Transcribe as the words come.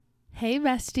Hey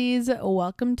besties,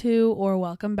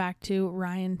 welcome back to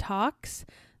Ryan Talks.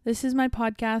 This is my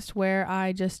podcast where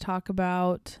I just talk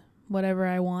about whatever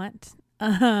I want.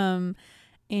 And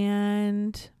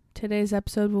today's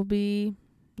episode will be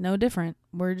no different.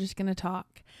 We're just going to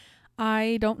talk.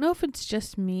 I don't know if it's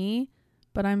just me,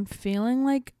 but I'm feeling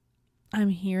like I'm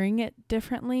hearing it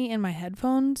differently in my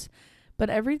headphones, but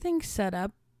everything's set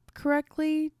up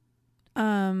correctly. So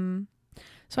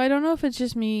I don't know if it's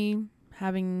just me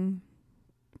having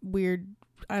weird,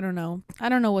 I don't know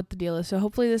what the deal is. So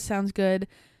hopefully this sounds good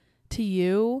to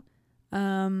you.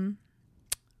 But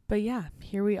yeah,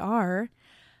 here we are.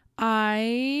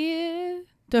 Oh,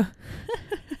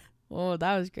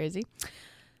 that was crazy.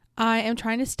 I am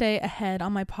trying to stay ahead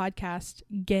on my podcast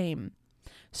game.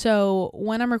 So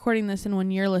when I'm recording this and when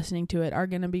you're listening to it are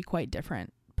going to be quite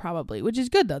different, probably, which is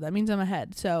good though. That means I'm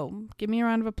ahead. So give me a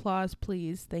round of applause,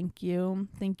 please. Thank you.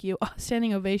 Oh,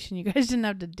 standing ovation. You guys didn't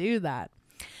have to do that.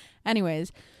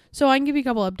 Anyways, so I can give you a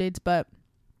couple updates, but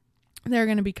they're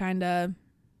going to be kind of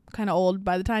old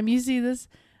by the time you see this,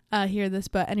 hear this.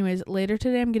 But anyways, later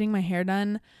today, I'm getting my hair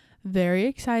done. Very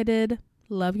excited.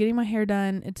 Love getting my hair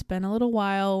done. It's been a little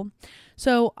while.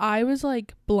 So I was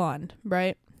like blonde,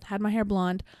 right? Had my hair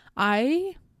blonde.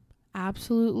 I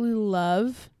absolutely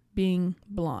love being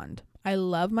blonde. I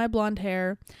love my blonde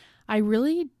hair. I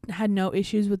really had no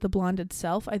issues with the blonde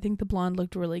itself. I think the blonde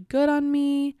looked really good on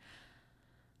me.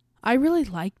 I really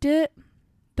liked it.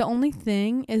 The only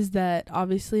thing is that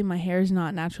obviously my hair is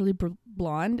not naturally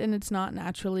blonde and it's not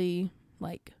naturally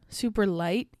like super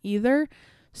light either.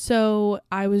 So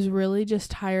I was really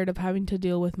just tired of having to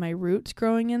deal with my roots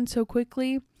growing in so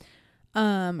quickly.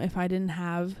 If I didn't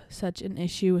have such an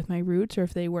issue with my roots or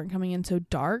if they weren't coming in so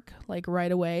dark, like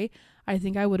right away, I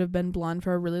think I would have been blonde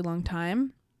for a really long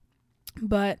time.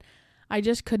 But I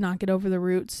just could not get over the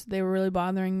roots. They were really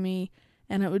bothering me.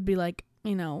 And it would be like,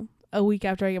 a week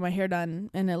after I get my hair done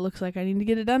and it looks like I need to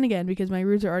get it done again because my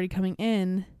roots are already coming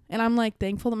in. And I'm like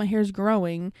thankful that my hair is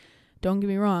growing. Don't get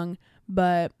me wrong.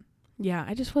 But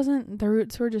yeah, the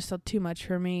roots were just too much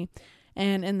for me.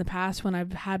 And in the past when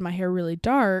I've had my hair really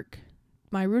dark,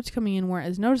 my roots coming in weren't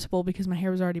as noticeable because my hair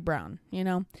was already brown,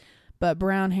 but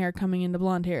brown hair coming into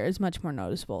blonde hair is much more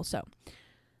noticeable. So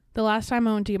the last time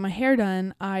I went to get my hair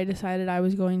done, I decided I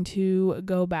was going to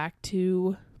go back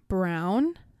to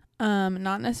brown.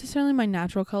 Not necessarily my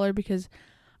natural color because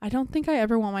I don't think I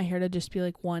ever want my hair to just be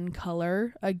like one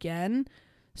color again.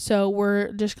 So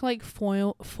we're just like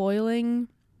foiling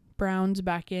browns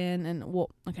back in and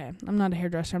okay, I'm not a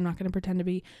hairdresser. I'm not going to pretend to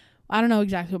be. I don't know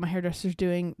exactly what my hairdresser's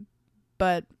doing,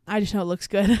 but I just know it looks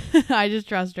good. I just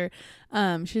trust her.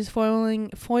 She's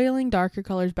foiling darker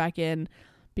colors back in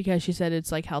because she said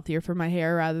it's like healthier for my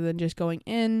hair rather than just going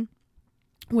in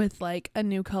with like a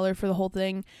new color for the whole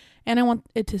thing. And I want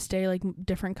it to stay like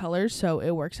different colors, so it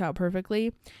works out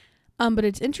perfectly. But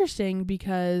it's interesting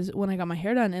because when I got my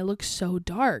hair done, it looks so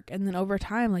dark. And then over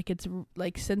time, like it's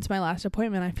like since my last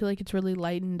appointment, I feel like it's really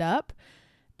lightened up.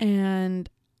 And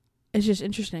it's just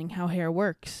interesting how hair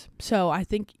works. So I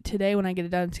think today when I get it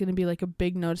done, it's going to be like a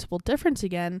big noticeable difference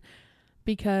again.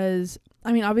 Because,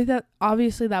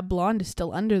 obviously that blonde is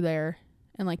still under there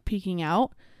and like peeking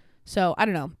out. So I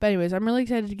don't know. But anyways, I'm really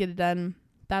excited to get it done.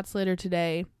 That's later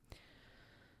today.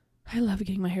 I love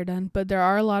getting my hair done, but there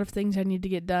are a lot of things I need to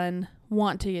get done,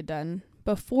 want to get done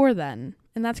before then.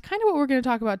 And that's kind of what we're going to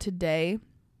talk about today.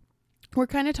 We're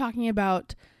kind of talking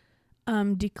about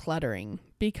decluttering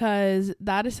because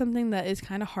that is something that is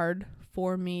kind of hard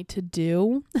for me to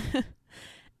do.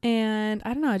 And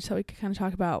I don't know, I just thought we could kind of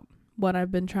talk about what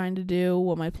I've been trying to do,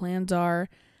 what my plans are,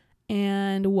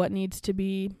 and what needs to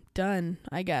be done,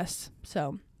 I guess.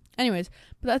 So anyways,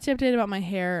 but that's the update about my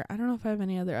hair. I don't know if I have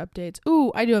any other updates.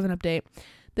 Ooh, I do have an update.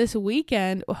 This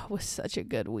weekend was such a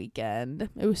good weekend.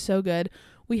 It was so good.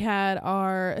 We had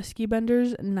our Ski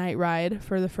Benders night ride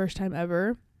for the first time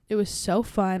ever. It was so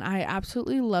fun. I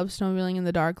absolutely love snowmobiling in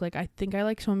the dark. Like, I think I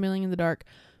like snowmobiling in the dark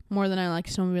more than I like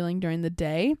snowmobiling during the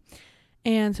day.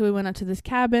 And so we went out to this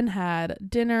cabin, had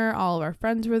dinner. All of our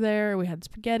friends were there. We had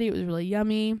spaghetti. It was really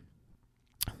yummy.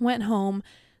 Went home.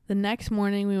 The next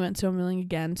morning we went snowmobiling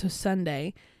again, so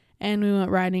Sunday, and we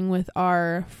went riding with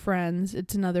our friends.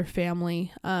 It's another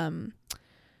family. And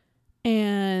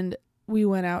we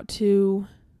went out to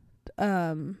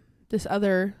this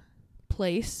other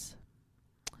place.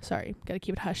 Sorry, gotta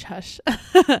keep it hush hush.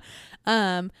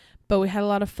 But we had a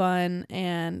lot of fun,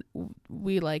 and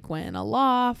we like went in a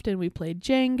loft and we played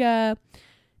Jenga.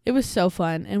 It was so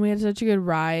fun, and we had such a good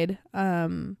ride.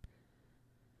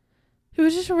 It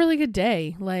was just a really good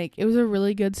day. Like, it was a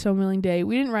really good snowmobiling day.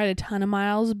 We didn't ride a ton of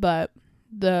miles, but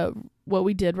what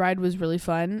we did ride was really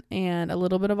fun and a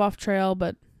little bit of off trail,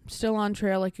 but still on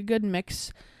trail, like a good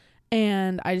mix.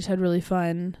 And I just had really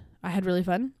fun. I had really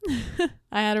fun.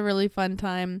 I had a really fun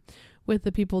time with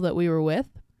the people that we were with.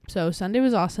 So Sunday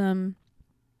was awesome.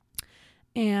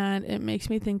 And it makes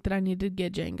me think that I need to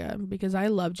get Jenga because I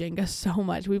love Jenga so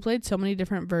much. We played so many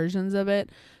different versions of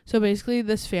it. So basically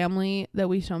this family that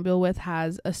we snowmobile with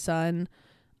has a son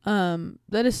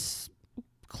that is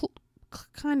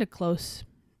kind of close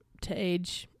to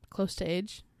age.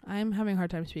 I'm having a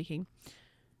hard time speaking.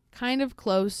 Kind of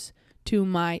close to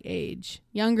my age.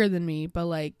 Younger than me, but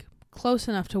like close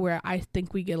enough to where I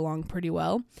think we get along pretty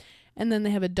well. And then they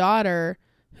have a daughter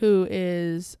who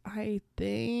is, I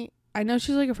know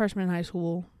she's like a freshman in high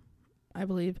school, I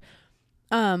believe.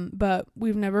 But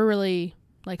we've never really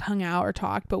like hung out or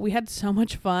talked, but we had so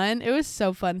much fun. It was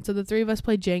so fun. So the three of us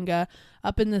played Jenga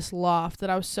up in this loft that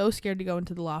I was so scared to go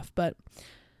into the loft, but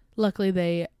luckily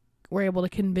they were able to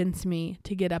convince me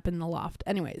to get up in the loft.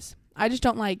 Anyways, I just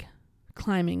don't like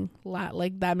climbing.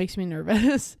 Like that makes me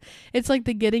nervous. It's like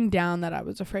the getting down that I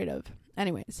was afraid of.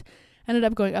 Anyways, ended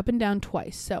up going up and down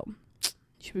twice. So you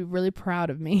should be really proud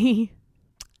of me.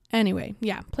 Anyway,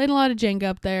 yeah, played a lot of Jenga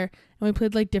up there, and we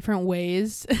played like different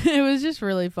ways. It was just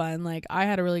really fun. Like I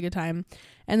had a really good time.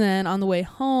 And then on the way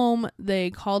home, they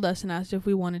called us and asked if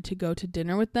we wanted to go to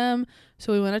dinner with them.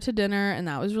 So we went out to dinner, and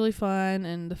that was really fun,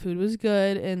 and the food was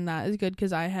good, and that is good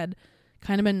because I had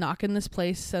kind of been knocking this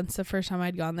place since the first time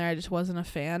I'd gone there. I just wasn't a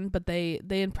fan, but they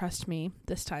impressed me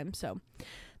this time. So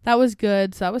that was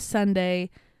good. So that was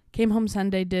Sunday. Came home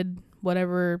Sunday, did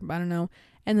whatever, I don't know.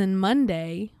 And then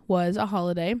Monday was a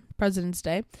holiday, President's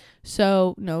Day,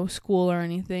 so no school or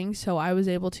anything. So I was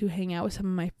able to hang out with some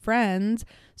of my friends.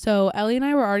 So Ellie and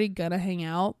I were already gonna hang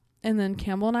out. And then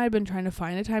Campbell and I had been trying to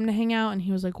find a time to hang out. And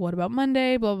he was like, what about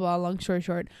Monday? Blah, blah, blah. Long story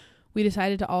short, we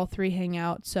decided to all three hang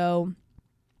out. So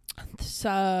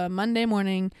Monday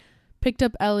morning, picked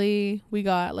up Ellie. We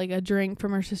got like a drink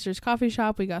from her sister's coffee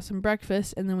shop. We got some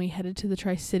breakfast. And then we headed to the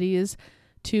Tri-Cities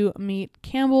to meet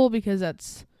Campbell because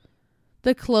that's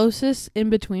the closest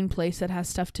in-between place that has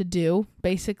stuff to do,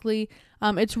 basically.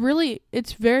 It's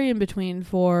very in-between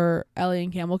for Ellie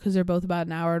and Campbell because they're both about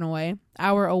an hour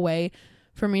away.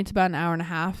 For me, it's about an hour and a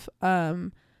half.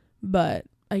 But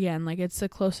again, like it's the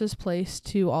closest place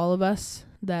to all of us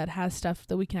that has stuff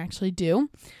that we can actually do.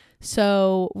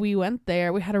 So we went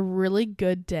there. We had a really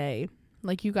good day.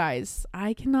 Like you guys,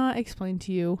 I cannot explain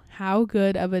to you how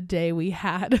good of a day we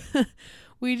had.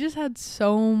 We just had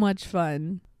so much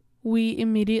fun. We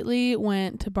immediately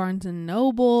went to Barnes &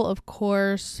 Noble, of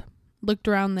course, looked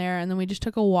around there, and then we just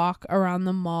took a walk around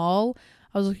the mall.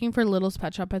 I was looking for Little's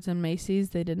Pet Shop at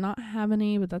Macy's. They did not have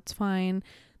any, but that's fine.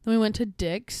 Then we went to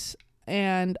Dick's,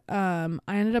 and I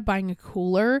ended up buying a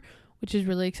cooler, which is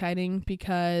really exciting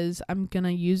because I'm going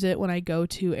to use it when I go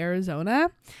to Arizona.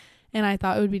 And I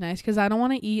thought it would be nice because I don't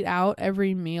want to eat out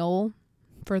every meal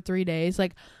for 3 days.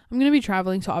 Like, I'm going to be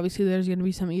traveling, so obviously there's going to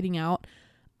be some eating out.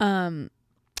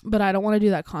 But I don't want to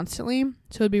do that constantly.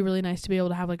 So it'd be really nice to be able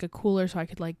to have like a cooler so I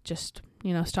could like just,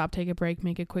 stop, take a break,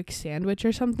 make a quick sandwich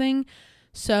or something.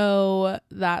 So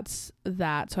that's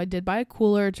that. So I did buy a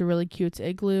cooler. It's a really cute, it's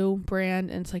Igloo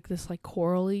brand, and it's like this like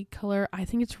corally color. I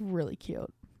think it's really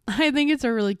cute. I think it's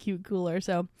a really cute cooler.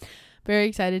 So very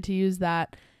excited to use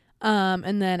that.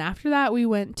 And then after that we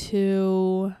went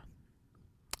to,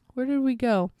 where did we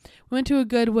go? We went to a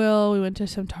Goodwill. We went to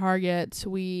some Targets.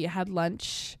 We had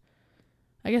lunch.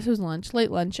 I guess it was late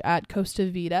lunch at Costa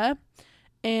Vida.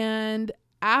 And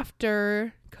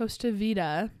after Costa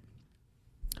Vida,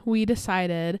 we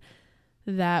decided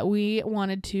that we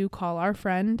wanted to call our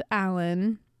friend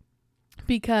Alan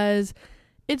because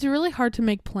it's really hard to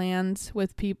make plans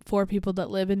with for people that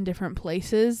live in different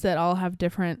places that all have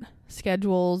different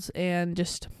schedules and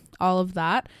just all of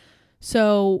that.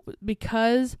 So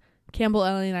because Campbell,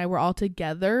 Ellie, and I were all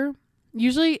together,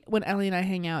 usually when Ellie and I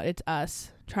hang out, it's us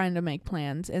trying to make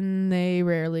plans, and they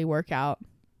rarely work out.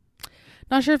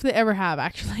 Not sure if they ever have,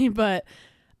 actually, but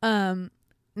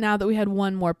now that we had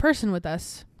one more person with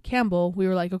us, Campbell, we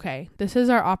were like, okay, this is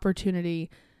our opportunity.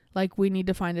 Like, we need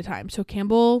to find a time. So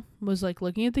Campbell was like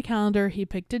looking at the calendar. He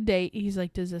picked a date. He's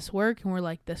like, does this work? And we're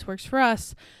like, this works for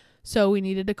us. So we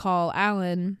needed to call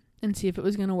Alan and see if it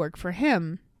was going to work for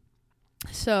him.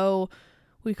 So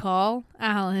we call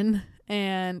Alan,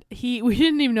 and we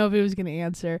didn't even know if he was going to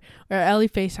answer, or Ellie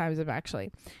FaceTimes him,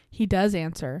 actually. He does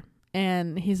answer,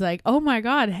 and he's like, oh my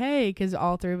God, hey, because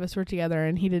all three of us were together,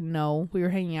 and he didn't know we were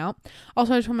hanging out.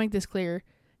 Also, I just want to make this clear.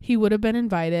 He would have been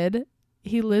invited.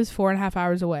 He lives 4.5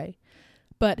 hours away,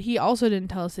 but he also didn't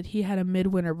tell us that he had a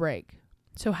midwinter break.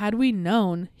 So had we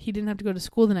known he didn't have to go to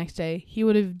school the next day, he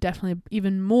would have definitely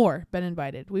even more been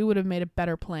invited. We would have made a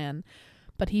better plan,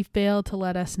 but he failed to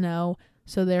let us know.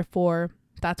 So therefore,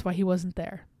 that's why he wasn't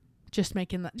there. Just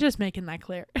making that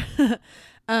clear.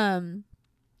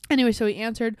 Anyway, so he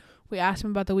answered. We asked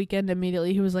him about the weekend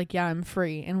immediately. He was like, yeah, I'm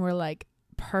free. And we're like,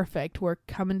 perfect. We're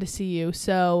coming to see you.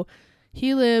 So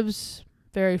he lives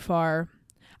very far.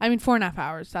 4.5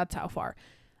 hours. That's how far.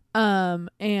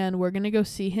 And we're going to go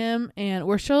see him, and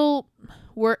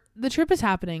the trip is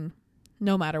happening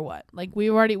no matter what. Like we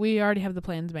already have the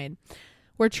plans made.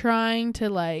 We're trying to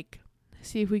like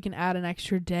see if we can add an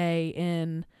extra day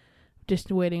in,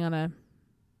 just waiting on a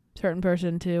certain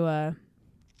person to,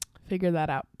 figure that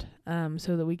out.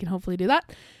 So that we can hopefully do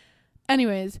that.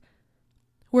 Anyways,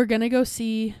 we're going to go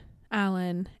see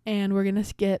Alan, and we're going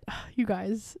to get, you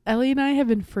guys, Ellie and I have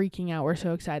been freaking out. We're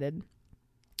so excited.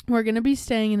 We're going to be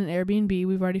staying in an Airbnb.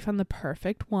 We've already found the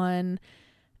perfect one,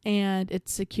 and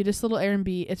it's the cutest little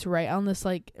Airbnb. It's right on this,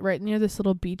 like, right near this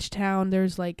little beach town.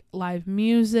 There's, like, live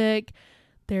music.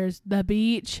 There's the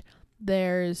beach.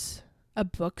 There's a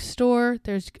bookstore.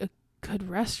 There's good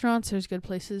restaurants. There's good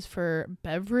places for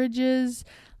beverages.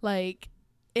 Like,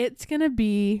 it's going to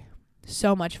be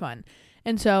so much fun.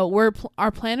 And so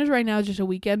our plan is right now is just a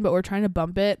weekend, but we're trying to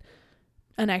bump it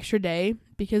an extra day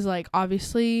because, like,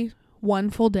 obviously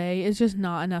one full day is just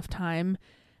not enough time.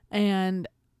 And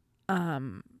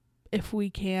if we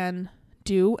can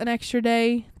do an extra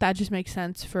day, that just makes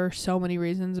sense for so many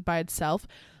reasons by itself.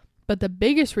 But the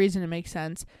biggest reason it makes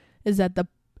sense is that the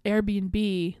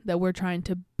Airbnb that we're trying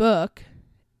to book,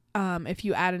 if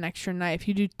you add an extra night, if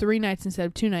you do 3 nights instead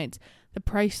of 2 nights, the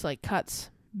price like cuts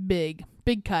big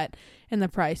cut in the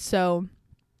price. So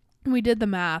we did the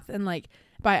math, and like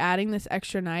by adding this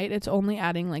extra night, it's only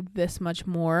adding like this much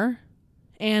more,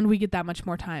 and we get that much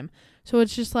more time. So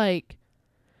it's just like,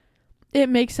 it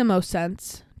makes the most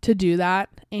sense to do that,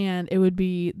 and it would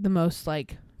be the most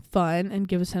like fun and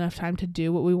give us enough time to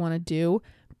do what we want to do,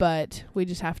 but we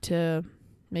just have to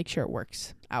make sure it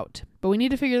works out. But we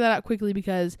need to figure that out quickly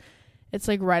because it's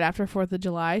like right after 4th of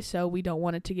July, so we don't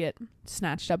want it to get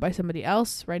snatched up by somebody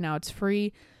else. Right now it's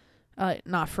free.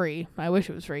 Not free. I wish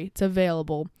it was free. It's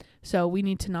available. So we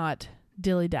need to not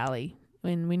dilly-dally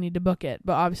when we need to book it.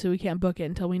 But obviously we can't book it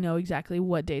until we know exactly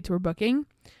what dates we're booking.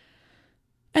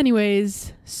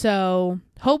 Anyways, so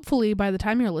hopefully by the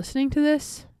time you're listening to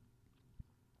this,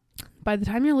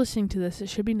 it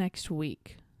should be next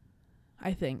week,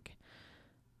 I think.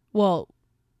 Well,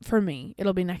 for me,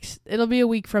 it'll be a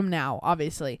week from now,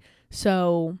 obviously.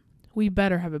 So we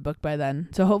better have it booked by then.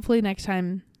 So hopefully next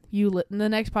time the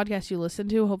next podcast you listen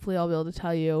to, hopefully I'll be able to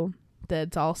tell you that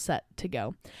it's all set to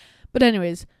go. But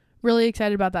anyways, really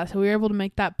excited about that. So we were able to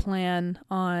make that plan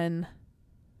on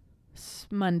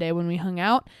Monday when we hung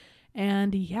out.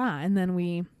 And yeah, and then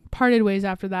we parted ways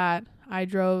after that. I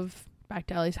drove back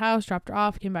to Ellie's house, dropped her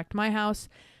off, came back to my house,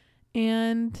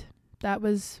 and that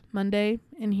was Monday,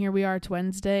 and here we are. It's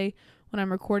Wednesday when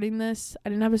I'm recording this. I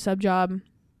didn't have a sub job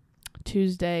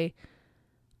Tuesday,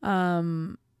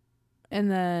 and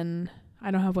then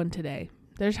I don't have one today.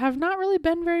 There's have not really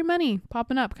been very many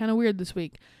popping up. Kind of weird this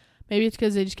week. Maybe it's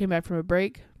because they just came back from a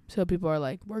break, so people are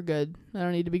like, we're good. I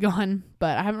don't need to be gone.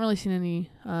 But I haven't really seen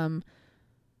any.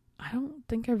 I don't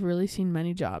think I've really seen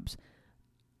many jobs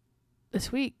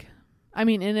this week.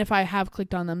 And if I have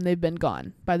clicked on them, they've been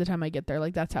gone by the time I get there.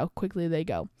 Like, that's how quickly they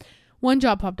go. One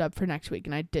job popped up for next week,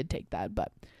 and I did take that.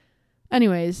 But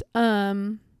anyways,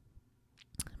 but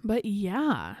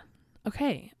yeah.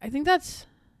 Okay. I think that's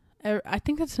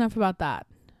enough about that.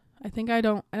 I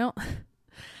don't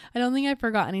think I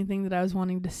forgot anything that I was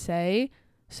wanting to say.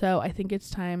 So I think it's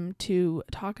time to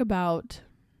talk about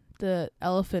the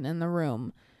elephant in the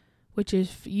room, which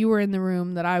if you were in the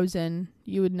room that I was in,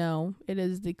 you would know it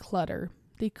is the clutter.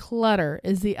 The clutter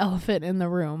is the elephant in the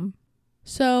room.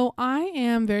 So I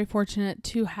am very fortunate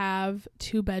to have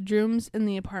 2 bedrooms in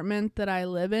the apartment that I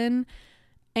live in.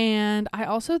 And I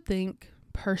also think,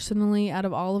 personally, out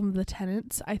of all of the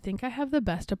tenants, I think I have the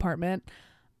best apartment.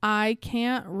 I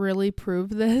can't really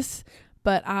prove this,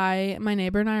 but my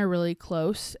neighbor and I are really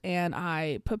close, and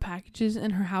I put packages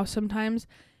in her house sometimes.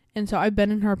 And so I've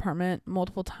been in her apartment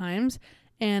multiple times,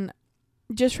 and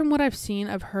just from what I've seen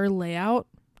of her layout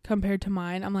compared to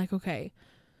mine, I'm like, okay,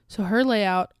 so her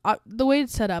layout, the way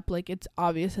it's set up, like, it's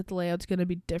obvious that the layout's going to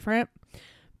be different,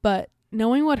 but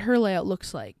knowing what her layout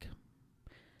looks like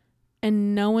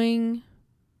and knowing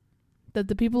that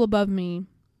the people above me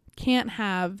can't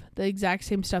have the exact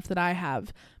same stuff that I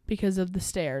have because of the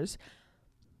stairs,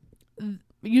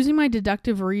 using my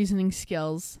deductive reasoning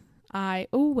skills,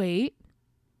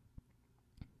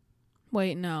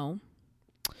 Wait, no.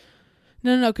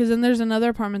 No, because then there's another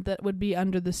apartment that would be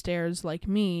under the stairs like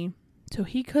me. So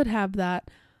he could have that,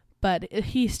 but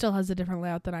he still has a different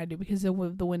layout than I do because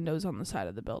of the windows on the side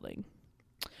of the building.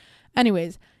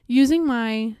 Anyways, using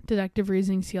my deductive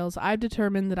reasoning skills, I've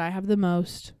determined that I have the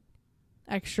most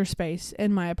extra space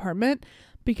in my apartment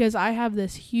because I have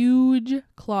this huge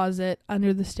closet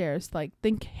under the stairs. Like,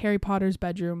 think Harry Potter's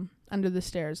bedroom under the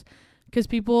stairs. Because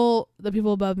the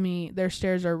people above me, their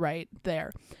stairs are right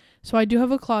there. So I do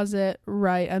have a closet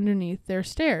right underneath their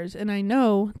stairs. And I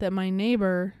know that my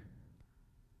neighbor...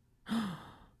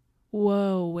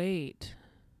 Whoa, wait.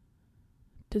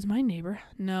 Does my neighbor...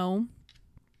 No.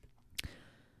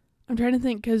 I'm trying to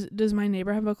think, because does my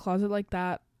neighbor have a closet like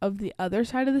that of the other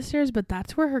side of the stairs? But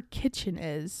that's where her kitchen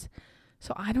is.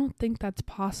 So I don't think that's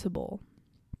possible.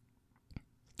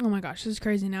 Oh my gosh, this is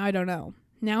crazy. Now I don't know.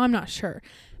 Now I'm not sure.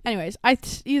 Anyways,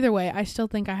 either way, I still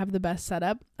think I have the best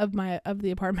setup of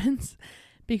the apartments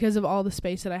because of all the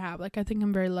space that I have. Like, I think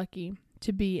I'm very lucky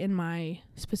to be in my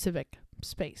specific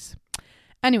space.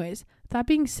 Anyways, that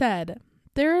being said,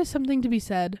 there is something to be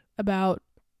said about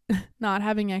not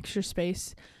having extra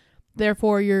space.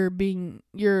 Therefore,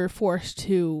 you're forced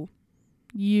to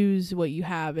use what you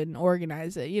have and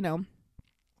organize it, you know.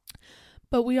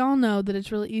 But we all know that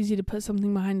it's really easy to put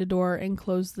something behind a door and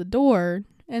close the door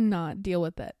and not deal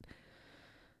with it.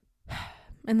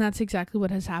 And that's exactly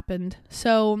what has happened.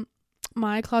 So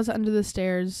my closet under the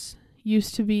stairs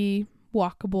used to be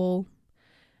walkable.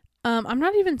 I'm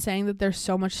not even saying that there's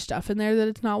so much stuff in there that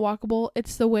it's not walkable.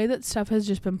 It's the way that stuff has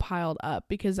just been piled up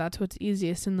because that's what's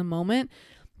easiest in the moment.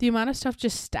 The amount of stuff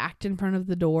just stacked in front of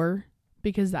the door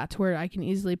because that's where I can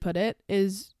easily put it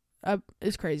is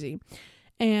crazy.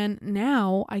 And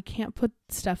now I can't put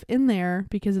stuff in there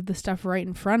because of the stuff right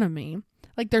in front of me.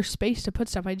 Like, there's space to put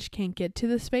stuff. I just can't get to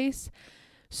the space.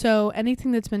 So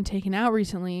anything that's been taken out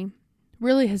recently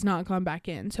really has not gone back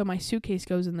in. So my suitcase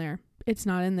goes in there. It's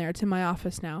not in there. It's in my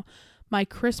office now. My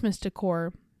Christmas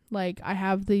decor, like, I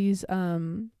have these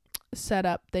set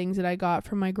up things that I got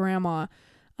from my grandma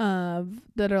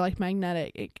that are like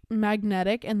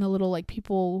magnetic and the little like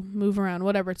people move around,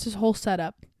 whatever. It's this whole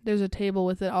setup. There's a table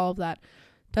with it, all of that.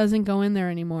 Doesn't go in there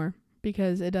anymore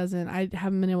because I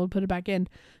haven't been able to put it back in.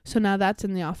 So now that's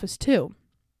in the office too.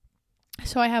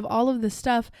 So I have all of this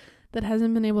stuff that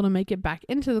hasn't been able to make it back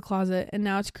into the closet, and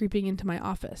now it's creeping into my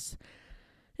office.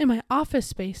 And my office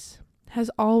space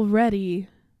has already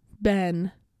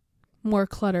been more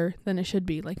clutter than it should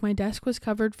be. Like, my desk was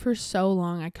covered for so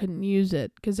long I couldn't use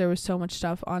it because there was so much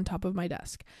stuff on top of my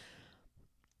desk.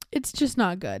 It's just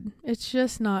not good. It's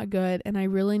just not good, and I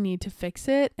really need to fix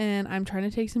it, and I'm trying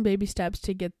to take some baby steps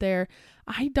to get there.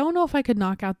 I don't know if I could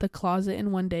knock out the closet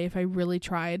in one day if I really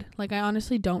tried. Like, I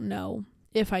honestly don't know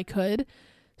if I could,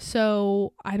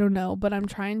 so I don't know, but I'm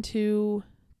trying to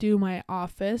do my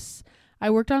office. I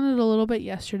worked on it a little bit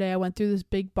yesterday. I went through this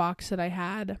big box that I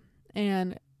had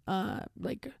and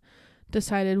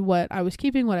decided what I was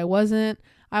keeping, what I wasn't.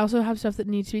 I also have stuff that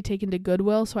needs to be taken to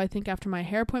Goodwill, so I think after my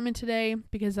hair appointment today,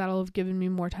 because that'll have given me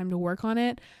more time to work on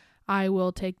it, I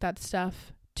will take that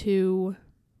stuff to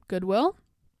Goodwill.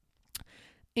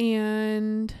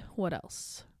 And what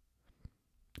else?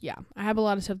 Yeah, I have a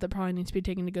lot of stuff that probably needs to be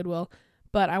taken to Goodwill,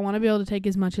 but I want to be able to take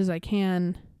as much as I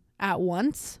can at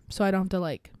once so I don't have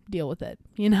to deal with it,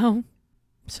 you know?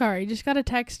 Sorry, just got a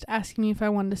text asking me if I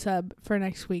wanted to sub for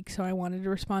next week, so I wanted to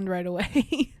respond right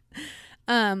away.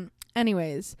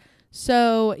 Anyways,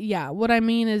 so yeah, what I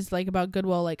mean is about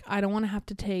Goodwill, I don't want to have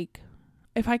to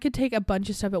if I could take a bunch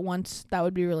of stuff at once, that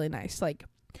would be really nice.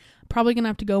 Probably gonna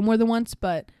have to go more than once,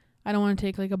 but I don't want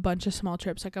to take a bunch of small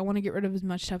trips. I want to get rid of as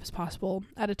much stuff as possible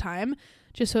at a time,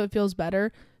 just so it feels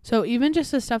better. So even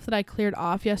just the stuff that I cleared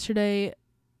off yesterday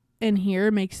in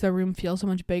here makes the room feel so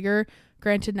much bigger.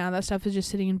 Granted, now that stuff is just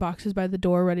sitting in boxes by the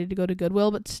door ready to go to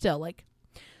Goodwill, but still,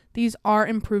 these are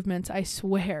improvements, I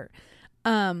swear.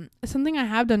 Something I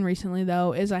have done recently,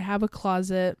 though, is I have a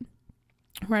closet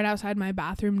right outside my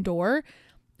bathroom door,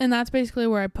 and that's basically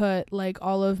where I put,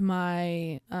 all of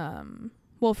my,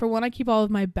 for one, I keep all of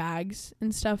my bags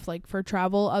and stuff, for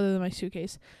travel, other than my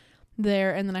suitcase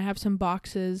there, and then I have some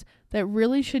boxes that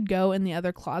really should go in the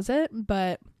other closet,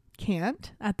 but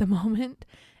can't at the moment.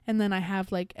 And then I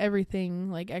have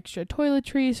everything extra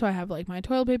toiletry, so I have my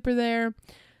toilet paper there,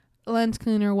 lens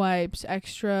cleaner wipes,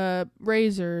 extra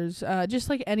razors, just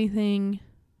anything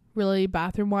really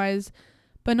bathroom wise,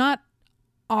 but not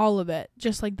all of it,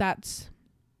 just that's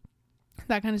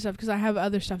that kind of stuff, because I have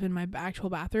other stuff in my actual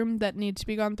bathroom that needs to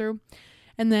be gone through.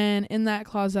 And then in that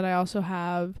closet I also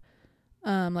have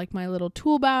my little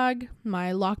tool bag,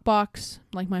 my lockbox,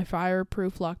 my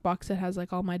fireproof lockbox that has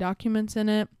all my documents in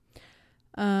it.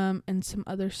 and some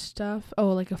other stuff. Oh,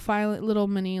 like a little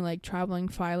mini like traveling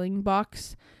filing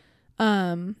box.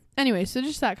 Anyway, so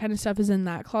just that kind of stuff is in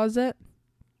that closet.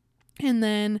 And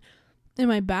then in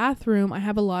my bathroom, I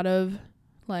have a lot of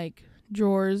like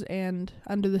drawers and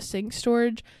under the sink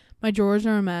storage. My drawers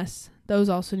are a mess. Those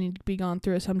also need to be gone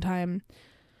through at some time.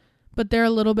 But they're a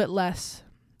little bit less,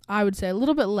 I would say, a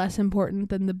little bit less important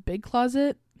than the big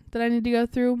closet that I need to go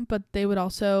through. But they would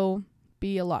also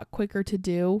be a lot quicker to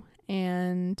do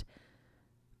and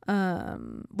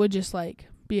would just like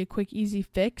be a quick, easy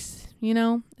fix, you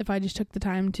know, if I just took the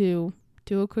time to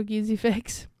do a quick, easy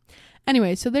fix.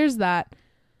 Anyway, so there's that.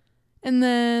 And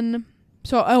then,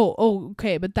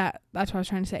 okay, but that's what I was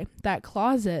trying to say. That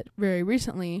closet very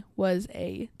recently was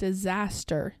a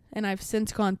disaster, and I've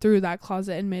since gone through that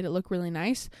closet and made it look really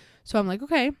nice. So I'm like,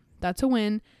 okay, that's a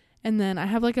win. And then I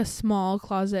have like a small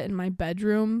closet in my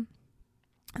bedroom.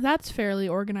 That's fairly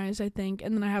organized, I think.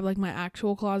 And then I have like my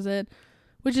actual closet,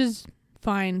 which is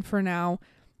fine for now.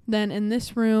 Then in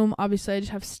this room, obviously I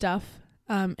just have stuff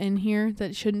in here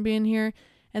that shouldn't be in here.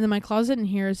 And then my closet in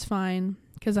here is fine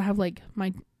because I have like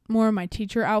more of my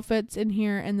teacher outfits in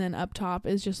here. And then up top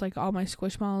is just like all my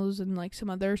Squishmallows and like some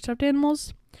other stuffed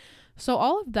animals. So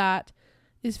all of that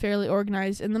is fairly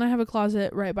organized. And then I have a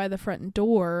closet right by the front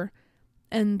door.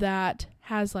 And that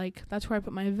has like, that's where I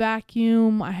put my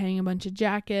vacuum. I hang a bunch of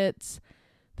jackets.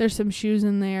 There's some shoes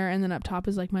in there. And then up top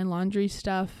is like my laundry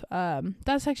stuff.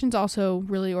 That section's also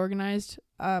really organized,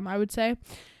 I would say.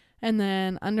 And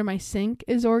then under my sink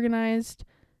is organized.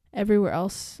 Everywhere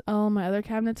else, all my other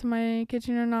cabinets in my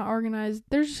kitchen are not organized.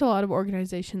 There's just a lot of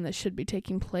organization that should be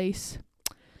taking place.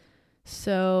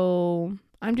 So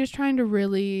I'm just trying to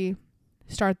really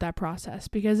start that process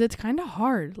because it's kind of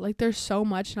hard. Like there's so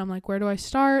much and I'm like, where do I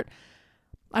start?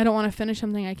 I don't want to finish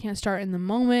something I can't start in the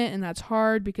moment, and that's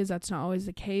hard because that's not always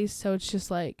the case. So it's just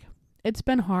like, it's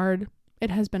been hard. It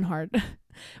has been hard.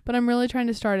 But I'm really trying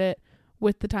to start it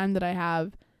with the time that I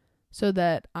have so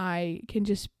that I can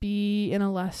just be in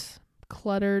a less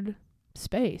cluttered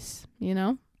space, you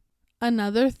know?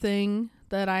 Another thing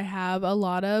that I have a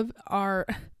lot of are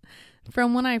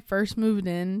from when I first moved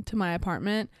into my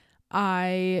apartment,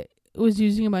 I was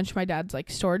using a bunch of my dad's like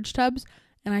storage tubs,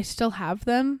 and I still have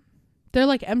them. They're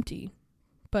like empty,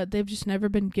 but they've just never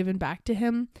been given back to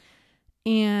him.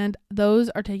 And those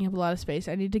are taking up a lot of space.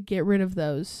 I need to get rid of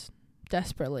those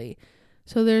desperately.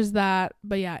 So there's that.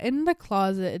 But yeah, in the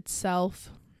closet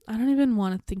itself, I don't even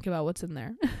want to think about what's in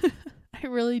there. I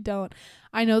really don't.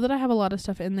 I know that I have a lot of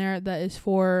stuff in there that is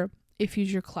for a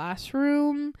future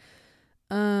classroom.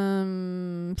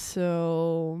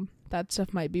 So that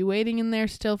stuff might be waiting in there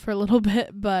still for a little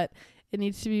bit, but it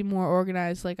needs to be more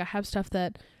organized. Like I have stuff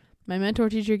that my mentor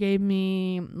teacher gave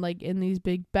me, like in these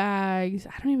big bags.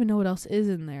 I don't even know what else is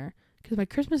in there because my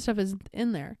Christmas stuff isn't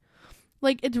in there.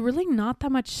 Like, it's really not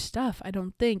that much stuff, I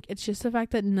don't think. It's just the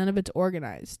fact that none of it's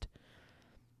organized.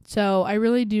 So I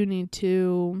really do need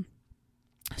to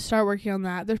start working on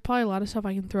that. There's probably a lot of stuff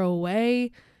I can throw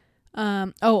away.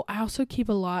 I also keep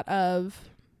a lot of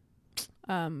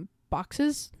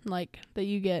boxes, like, that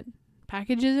you get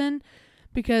packages in,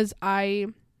 because I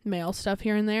mail stuff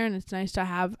here and there, and it's nice to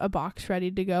have a box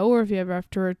ready to go. Or if you ever have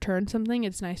to return something,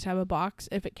 it's nice to have a box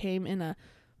if it came in a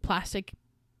plastic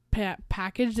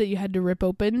package that you had to rip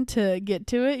open to get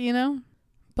to it, you know.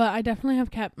 But I definitely have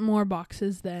kept more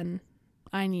boxes than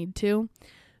I need to,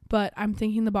 but I'm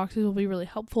thinking the boxes will be really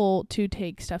helpful to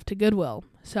take stuff to Goodwill,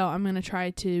 so I'm going to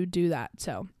try to do that.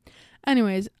 So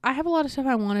anyways, I have a lot of stuff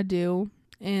I want to do,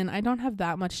 and I don't have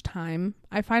that much time.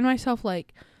 I find myself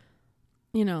like,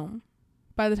 you know,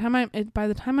 by the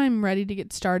time I'm ready to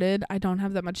get started, I don't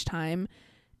have that much time,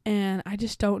 and I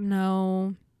just don't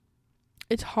know.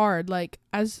 It's hard. Like,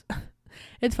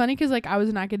 it's funny because like I was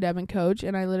an academic coach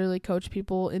and I literally coach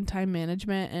people in time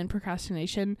management and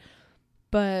procrastination,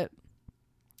 but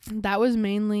that was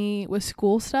mainly with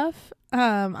school stuff.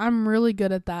 I'm really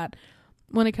good at that.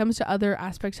 When it comes to other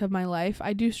aspects of my life,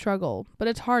 I do struggle, but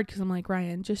it's hard because I'm like,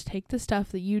 Ryan, just take the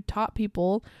stuff that you taught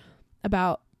people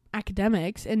about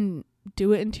academics and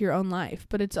do it into your own life.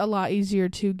 But it's a lot easier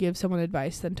to give someone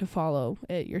advice than to follow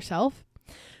it yourself.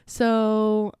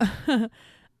 So,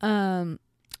 I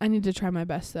need to try my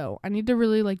best though. I need to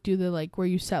really like do the like where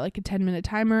you set like a 10-minute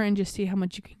timer and just see how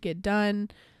much you can get done.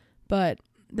 But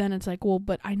then it's like, well,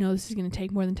 but I know this is going to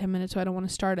take more than 10 minutes, so I don't want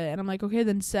to start it. And I'm like, okay,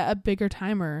 then set a bigger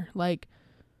timer. Like,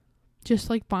 just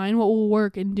like find what will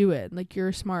work and do it. Like,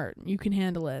 you're smart. You can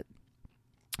handle it.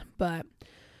 But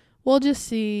we'll just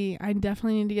see. I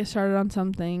definitely need to get started on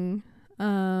something.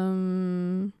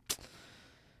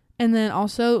 And then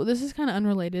also, this is kind of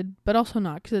unrelated, but also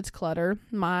not because it's clutter.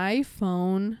 My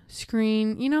phone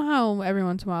screen, you know how every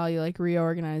once in a while you like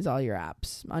reorganize all your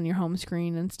apps on your home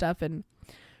screen and stuff and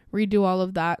redo all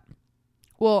of that.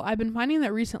 Well, I've been finding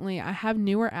that recently I have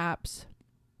newer apps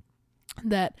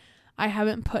that I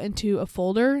haven't put into a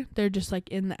folder. They're just like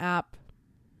in the app,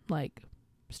 like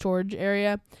storage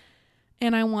area.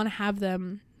 And I want to have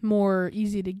them more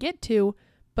easy to get to.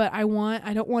 But I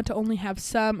don't want to only have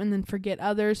some and then forget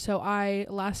others. So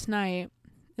last night,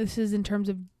 this is in terms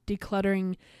of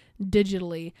decluttering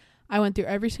digitally, I went through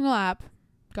every single app,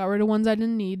 got rid of ones I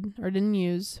didn't need or didn't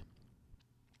use.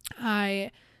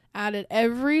 I added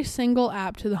every single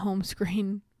app to the home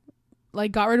screen,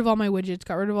 like got rid of all my widgets,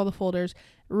 got rid of all the folders,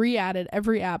 re-added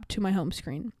every app to my home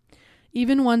screen.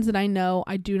 Even ones that I know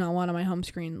I do not want on my home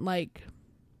screen. Like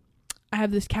I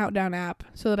have this countdown app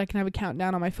so that I can have a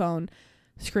countdown on my phone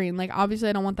screen. Like obviously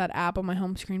I don't want that app on my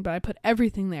home screen, but I put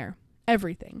everything there.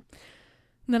 Everything.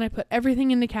 And then I put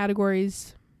everything into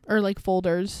categories or like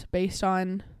folders based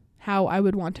on how I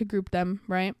would want to group them,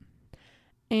 right?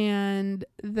 And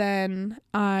then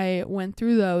I went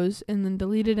through those and then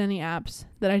deleted any apps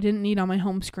that I didn't need on my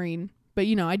home screen. But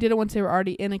I did it once they were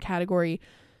already in a category,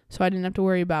 so I didn't have to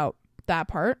worry about that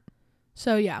part.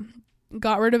 So yeah,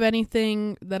 got rid of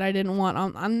anything that I didn't want.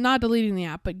 I'm not deleting the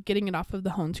app, but getting it off of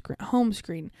the home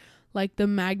screen, like the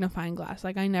magnifying glass.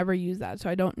 Like I never use that, so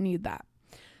I don't need that.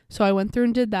 So I went through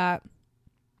and did that.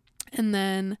 And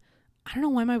then I don't know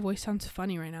why my voice sounds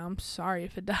funny right now. I'm sorry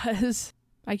if it does.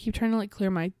 I keep trying to like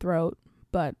clear my throat,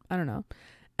 but I don't know.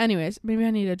 Anyways, maybe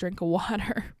I need a drink of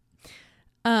water.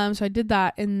 So I did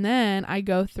that, and then I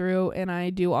go through and I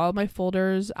do all of my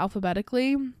folders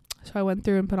alphabetically. So I went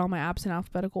through and put all my apps in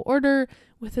alphabetical order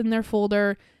within their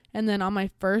folder. And then on my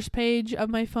first page of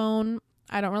my phone,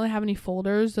 I don't really have any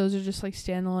folders. Those are just like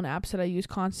standalone apps that I use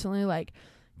constantly, like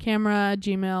camera,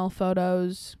 Gmail,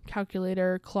 photos,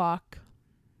 calculator, clock.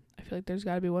 I feel like there's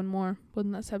got to be one more.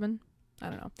 Wasn't that 7? I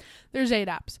don't know. There's 8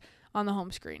 apps on the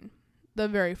home screen. The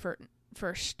very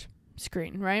first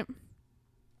screen, right?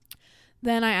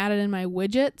 Then I added in my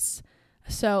widgets.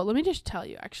 So let me just tell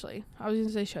you, actually. I was going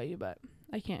to say show you, but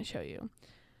I can't show you.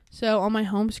 So on my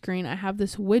home screen, I have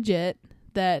this widget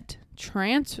that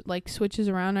switches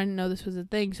around. I didn't know this was a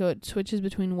thing. So it switches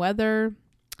between weather,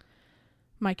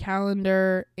 my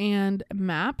calendar, and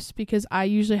maps, because I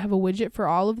usually have a widget for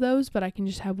all of those, but I can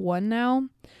just have one now.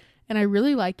 And I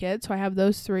really like it. So I have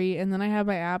those 3. And then I have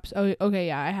my apps. Oh, okay.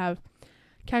 Yeah. I have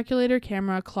calculator,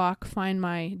 camera, clock, find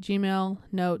my, Gmail,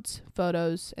 notes,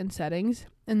 photos, and settings.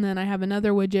 And then I have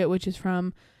another widget, which is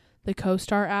from the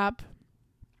CoStar app.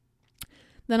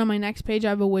 Then on my next page, I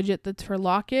have a widget that's for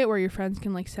Lock It, where your friends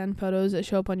can like send photos that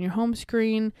show up on your home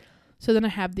screen. So then I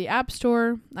have the App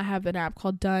Store. I have an app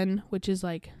called Done, which is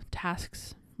like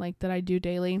tasks like that I do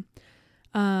daily.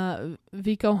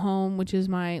 Vico Home, which is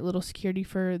my little security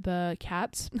for the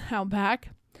cats out back.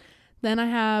 Then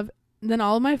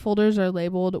all of my folders are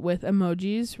labeled with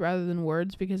emojis rather than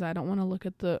words, because I don't want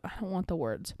to I don't want the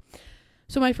words.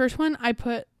 So my first one, I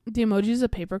put the emoji as a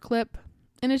paperclip,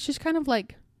 and it's just kind of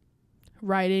like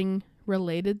writing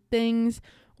related things,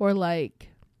 or like,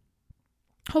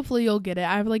 hopefully you'll get it.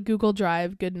 I have like Google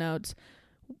Drive, GoodNotes,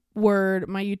 Word,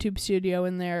 my YouTube Studio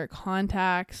in there,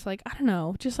 contacts, like, I don't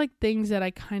know, just like things that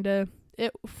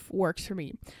it works for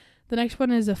me. The next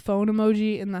one is a phone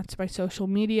emoji, and that's my social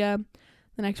media.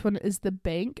 The next one is the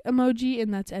bank emoji,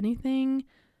 and that's anything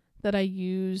that I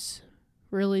use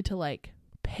really to like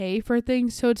pay for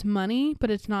things. So it's money, but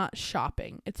it's not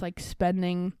shopping. It's like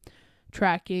spending,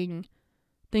 tracking,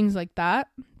 things like that.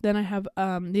 Then I have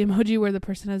the emoji where the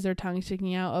person has their tongue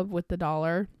sticking out with the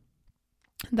dollar.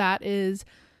 That is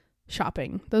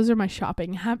shopping. Those are my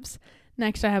shopping apps.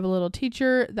 Next, I have a little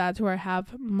teacher. That's where I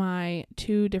have my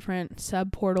 2 different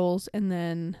sub portals, and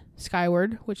then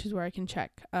Skyward, which is where I can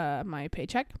check my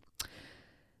paycheck.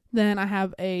 Then I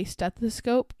have a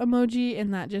stethoscope emoji,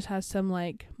 and that just has some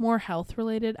like more health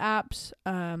related apps,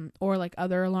 or like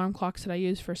other alarm clocks that I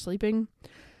use for sleeping.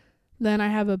 Then I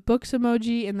have a books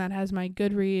emoji, and that has my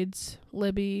Goodreads,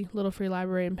 Libby, Little Free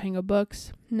Library, and Pango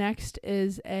Books. Next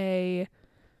is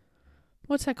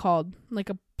what's that called? Like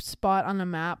a spot on a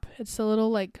map. It's a little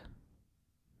like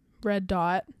red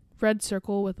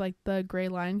circle with like the gray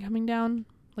line coming down,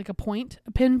 like a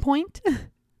pinpoint.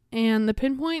 And the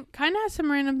pinpoint kind of has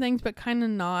some random things, but kind of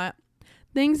not.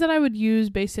 Things that I would use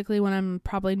basically when I'm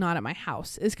probably not at my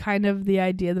house is kind of the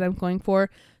idea that I'm going for.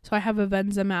 So I have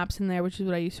Avenza maps in there, which is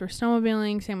what I use for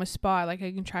snowmobiling. Same with Spot. Like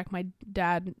I can track my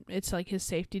dad. It's like his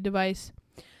safety device.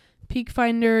 Peak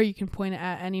Finder, you can point it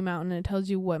at any mountain and it tells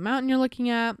you what mountain you're looking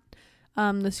at.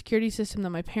 the security system that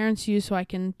my parents use so I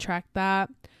can track that,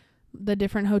 the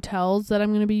different hotels that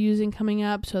I'm going to be using coming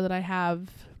up so that I have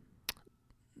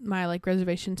my like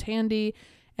reservations handy,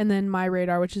 and then My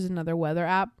Radar, which is another weather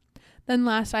app. Then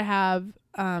last I have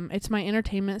it's my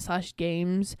entertainment /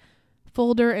 games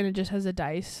folder, and it just has a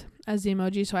dice as the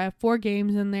emoji. So I have 4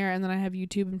 games in there, and then I have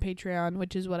YouTube and Patreon,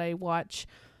 which is what I watch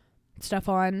stuff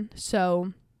on.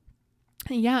 So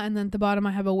yeah, and then at the bottom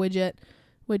I have a widget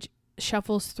which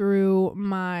shuffles through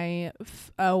my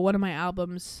one of my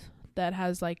albums that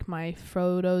has like my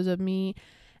photos of me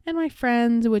and my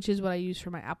friends, which is what I use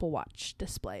for my Apple Watch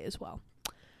display as well.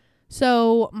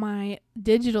 So my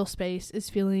digital space is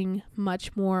feeling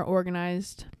much more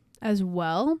organized as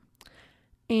well.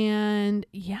 And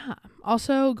yeah,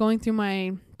 also going through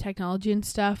my technology and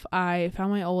stuff, I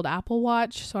found my old Apple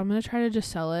Watch, so I'm going to try to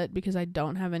just sell it because I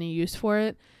don't have any use for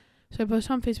it. So I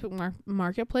posted on Facebook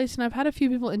Marketplace, and I've had a few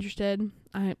people interested.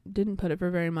 I didn't put it for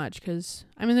very much because,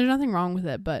 I mean, there's nothing wrong with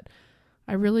it, but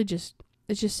I really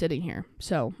it's just sitting here.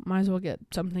 So might as well get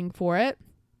something for it.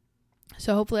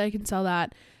 So hopefully I can sell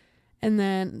that. And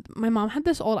then my mom had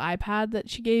this old iPad that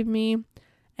she gave me,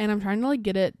 and I'm trying to like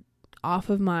get it off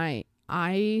of my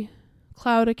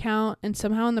iCloud account, and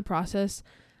somehow in the process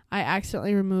I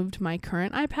accidentally removed my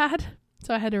current iPad,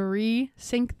 so I had to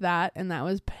resync that, and that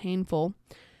was painful.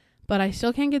 But I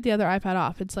still can't get the other iPad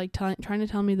off. It's like trying to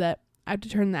tell me that I have to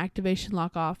turn the activation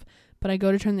lock off, but I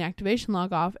go to turn the activation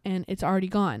lock off and it's already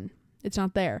gone. It's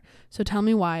not there. So tell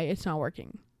me why it's not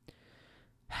working.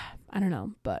 I don't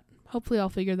know, but hopefully I'll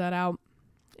figure that out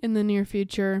in the near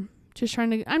future.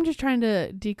 I'm just trying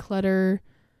to declutter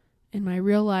in my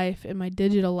real life, in my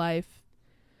digital life.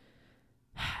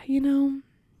 You know,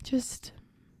 just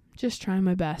trying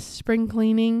my best. Spring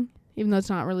cleaning, even though it's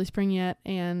not really spring yet,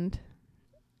 and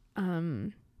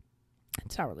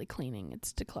it's not really cleaning,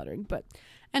 it's decluttering. But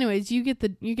anyways, you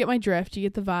get my drift, you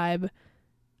get the vibe.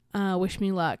 Wish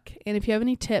me luck. And if you have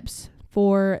any tips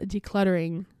for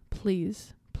decluttering,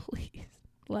 please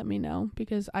let me know,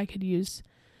 because I could use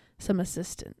some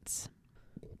assistance.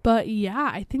 But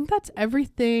yeah, I think that's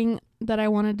everything that I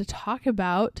wanted to talk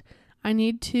about. I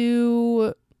need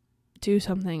to do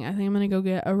something. I think I'm going to go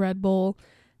get a Red Bull,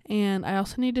 and I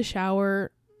also need to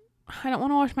shower. I don't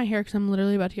want to wash my hair because I'm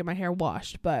literally about to get my hair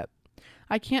washed, but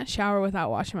I can't shower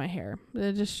without washing my hair.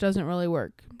 It just doesn't really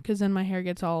work because then my hair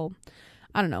gets all,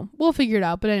 I don't know. We'll figure it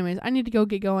out. But anyways, I need to go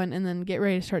get going and then get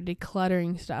ready to start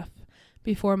decluttering stuff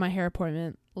before my hair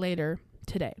appointment later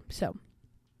today. So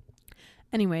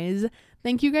anyways,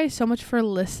 thank you guys so much for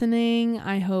listening.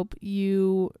 I hope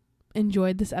you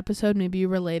enjoyed this episode. Maybe you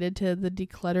related to the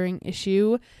decluttering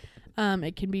issue.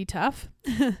 It can be tough.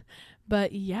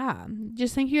 But yeah,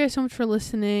 just thank you guys so much for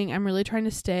listening. I'm really trying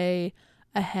to stay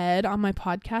ahead on my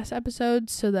podcast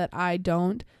episodes so that I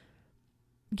don't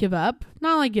give up.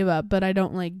 Not like give up, but I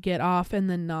don't like get off and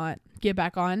then not get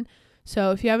back on.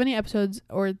 So if you have any episodes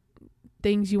or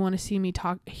things you want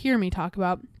to hear me talk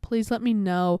about, please let me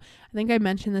know. I think I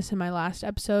mentioned this in my last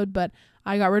episode, but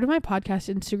I got rid of my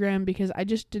podcast Instagram because I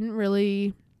just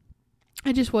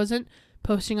wasn't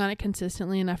posting on it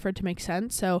consistently enough for it to make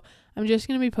sense. So I'm just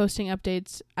going to be posting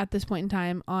updates at this point in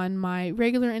time on my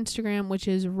regular Instagram, which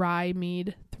is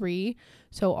Rymead3.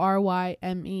 So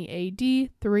RYMEAD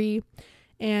 3.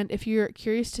 And if you're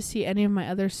curious to see any of my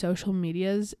other social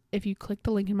medias, if you click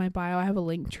the link in my bio, I have a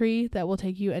link tree that will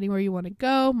take you anywhere you want to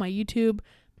go. My YouTube,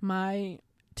 my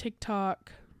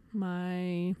TikTok,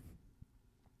 I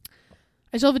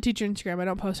still have a teacher Instagram. I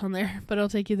don't post on there, but it'll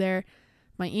take you there.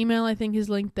 My email, I think, is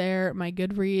linked there. My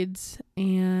Goodreads,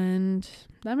 and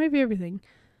that might be everything.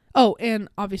 Oh, and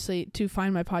obviously to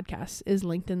find my podcast is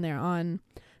linked in there on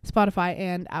Spotify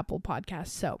and Apple Podcasts.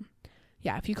 So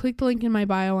yeah, if you click the link in my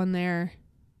bio on there,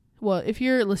 well, if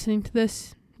you're listening to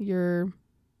this, you're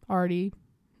already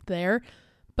there.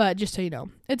 But just so you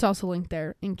know, it's also linked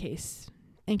there in case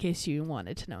you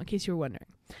wanted to know, in case you were wondering.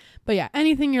 But yeah,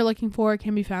 anything you're looking for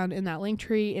can be found in that link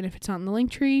tree. And if it's not in the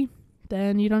link tree,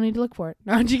 then you don't need to look for it.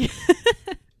 No, I'm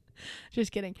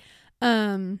just kidding.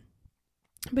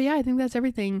 But yeah, I think that's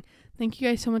everything. Thank you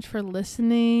guys so much for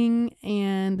listening.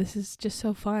 And this is just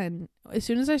so fun. As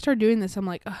soon as I start doing this, I'm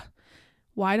like,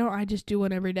 why don't I just do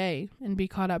one every day and be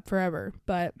caught up forever?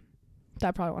 But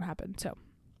that probably won't happen. So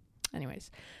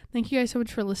anyways, thank you guys so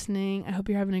much for listening. I hope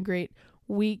you're having a great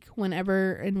week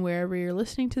whenever and wherever you're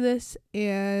listening to this.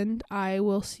 And I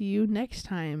will see you next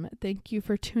time. Thank you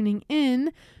for tuning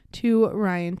in to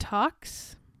Ryan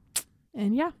Talks.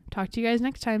 And yeah, talk to you guys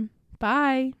next time.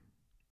 Bye.